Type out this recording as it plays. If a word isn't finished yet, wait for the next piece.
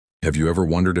Have you ever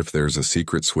wondered if there's a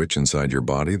secret switch inside your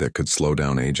body that could slow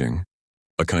down aging?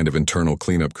 A kind of internal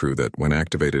cleanup crew that, when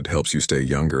activated, helps you stay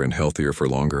younger and healthier for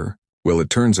longer? Well,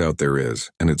 it turns out there is,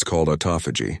 and it's called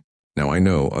autophagy. Now, I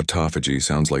know autophagy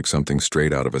sounds like something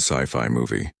straight out of a sci-fi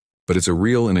movie, but it's a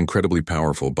real and incredibly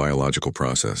powerful biological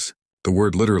process. The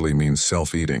word literally means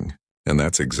self-eating, and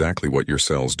that's exactly what your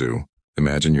cells do.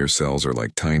 Imagine your cells are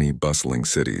like tiny, bustling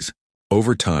cities.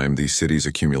 Over time, these cities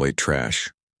accumulate trash.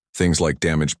 Things like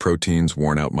damaged proteins,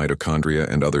 worn-out mitochondria,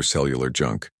 and other cellular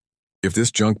junk. If this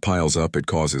junk piles up, it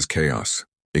causes chaos.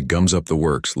 It gums up the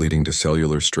works, leading to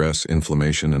cellular stress,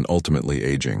 inflammation, and ultimately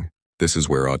aging. This is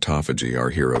where autophagy,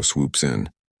 our hero, swoops in.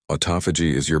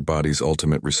 Autophagy is your body's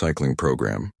ultimate recycling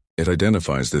program. It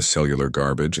identifies this cellular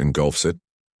garbage, engulfs it,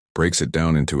 breaks it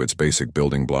down into its basic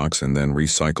building blocks, and then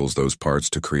recycles those parts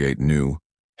to create new,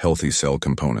 healthy cell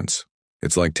components.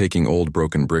 It's like taking old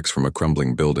broken bricks from a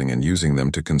crumbling building and using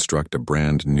them to construct a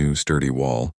brand new sturdy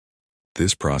wall.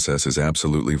 This process is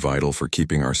absolutely vital for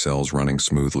keeping our cells running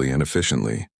smoothly and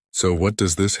efficiently. So what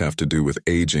does this have to do with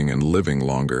aging and living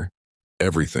longer?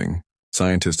 Everything.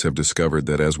 Scientists have discovered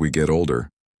that as we get older,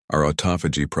 our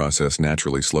autophagy process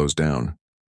naturally slows down.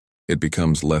 It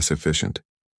becomes less efficient.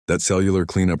 That cellular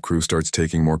cleanup crew starts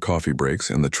taking more coffee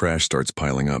breaks and the trash starts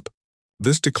piling up.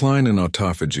 This decline in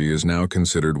autophagy is now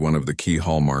considered one of the key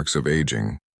hallmarks of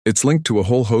aging. It's linked to a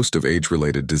whole host of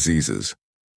age-related diseases,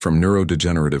 from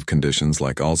neurodegenerative conditions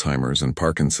like Alzheimer's and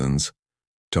Parkinson's,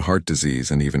 to heart disease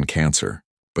and even cancer.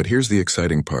 But here's the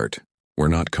exciting part. We're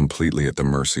not completely at the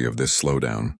mercy of this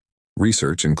slowdown.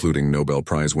 Research, including Nobel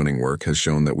Prize-winning work, has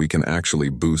shown that we can actually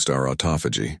boost our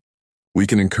autophagy. We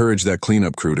can encourage that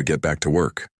cleanup crew to get back to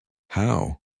work.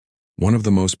 How? One of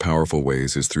the most powerful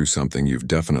ways is through something you've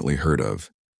definitely heard of: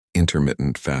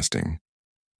 intermittent fasting.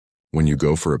 When you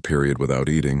go for a period without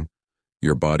eating,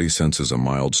 your body senses a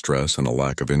mild stress and a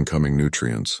lack of incoming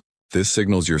nutrients. This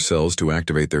signals your cells to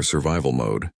activate their survival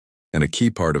mode, and a key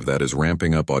part of that is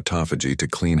ramping up autophagy to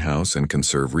clean house and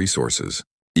conserve resources.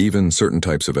 Even certain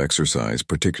types of exercise,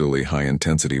 particularly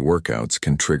high-intensity workouts,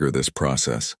 can trigger this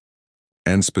process.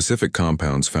 And specific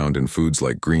compounds found in foods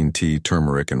like green tea,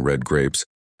 turmeric, and red grapes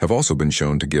have also been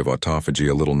shown to give autophagy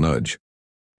a little nudge.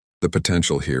 The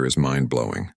potential here is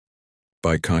mind-blowing.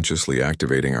 By consciously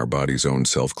activating our body's own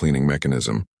self-cleaning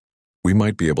mechanism, we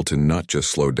might be able to not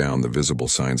just slow down the visible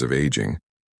signs of aging,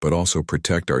 but also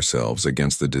protect ourselves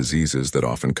against the diseases that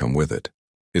often come with it.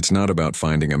 It's not about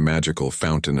finding a magical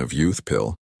fountain of youth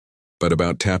pill, but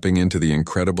about tapping into the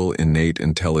incredible innate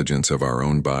intelligence of our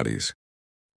own bodies.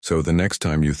 So the next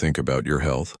time you think about your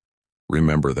health,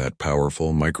 remember that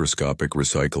powerful, microscopic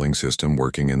recycling system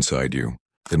working inside you.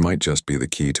 It might just be the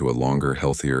key to a longer,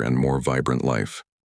 healthier, and more vibrant life.